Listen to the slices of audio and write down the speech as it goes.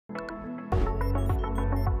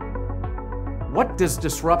What does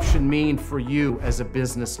disruption mean for you as a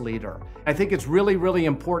business leader? I think it's really, really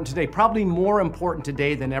important today, probably more important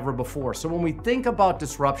today than ever before. So when we think about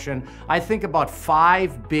disruption, I think about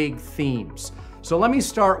 5 big themes. So let me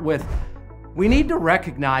start with, we need to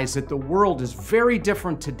recognize that the world is very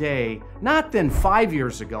different today, not than 5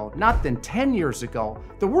 years ago, not than 10 years ago.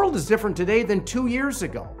 The world is different today than 2 years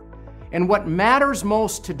ago. And what matters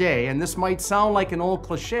most today, and this might sound like an old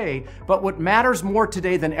cliche, but what matters more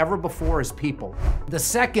today than ever before is people. The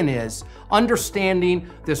second is understanding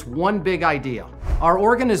this one big idea. Our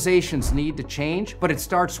organizations need to change, but it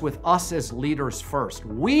starts with us as leaders first.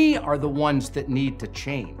 We are the ones that need to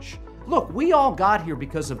change. Look, we all got here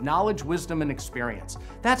because of knowledge, wisdom, and experience.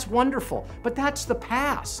 That's wonderful, but that's the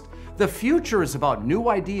past. The future is about new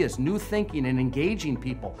ideas, new thinking, and engaging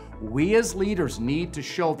people. We as leaders need to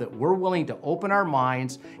show that we're willing to open our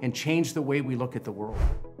minds and change the way we look at the world.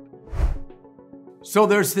 So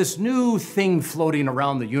there's this new thing floating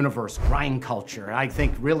around the universe, grind culture. I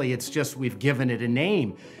think really it's just we've given it a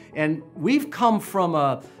name. And we've come from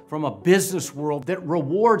a business world that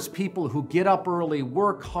rewards people who get up early,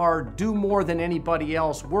 work hard, do more than anybody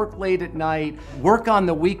else, work late at night, work on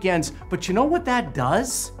the weekends. But you know what that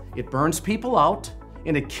does? It burns people out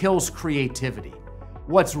and it kills creativity.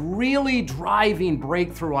 What's really driving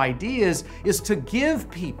breakthrough ideas is to give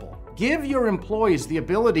your employees the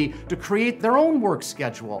ability to create their own work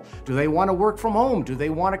schedule. Do they want to work from home? Do they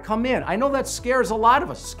want to come in? I know that scares a lot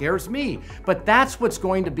of us, scares me, but that's what's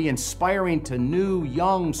going to be inspiring to new,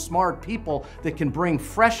 young, smart people that can bring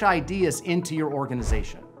fresh ideas into your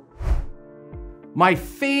organization. My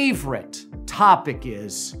favorite topic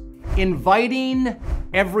is inviting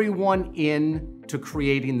everyone in to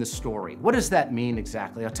creating the story. What does that mean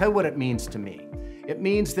exactly? I'll tell you what it means to me. It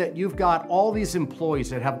means that you've got all these employees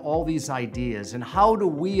that have all these ideas, and how do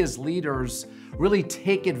we as leaders really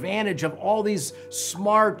take advantage of all these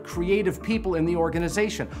smart, creative people in the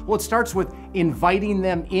organization? Well, it starts with inviting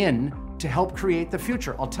them in to help create the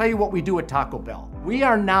future. I'll tell you what we do at Taco Bell. We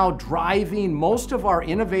are now driving most of our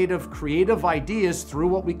innovative, creative ideas through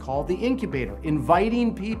what we call the incubator,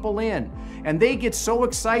 inviting people in. And they get so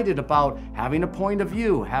excited about having a point of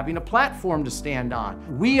view, having a platform to stand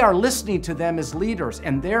on. We are listening to them as leaders,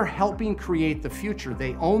 and they're helping create the future.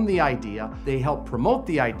 They own the idea, they help promote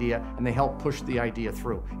the idea, and they help push the idea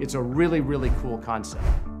through. It's a really, really cool concept.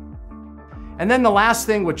 And then the last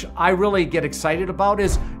thing, which I really get excited about,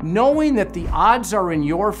 is knowing that the odds are in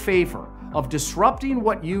your favor of disrupting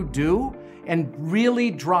what you do and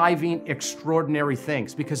really driving extraordinary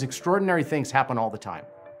things, because extraordinary things happen all the time.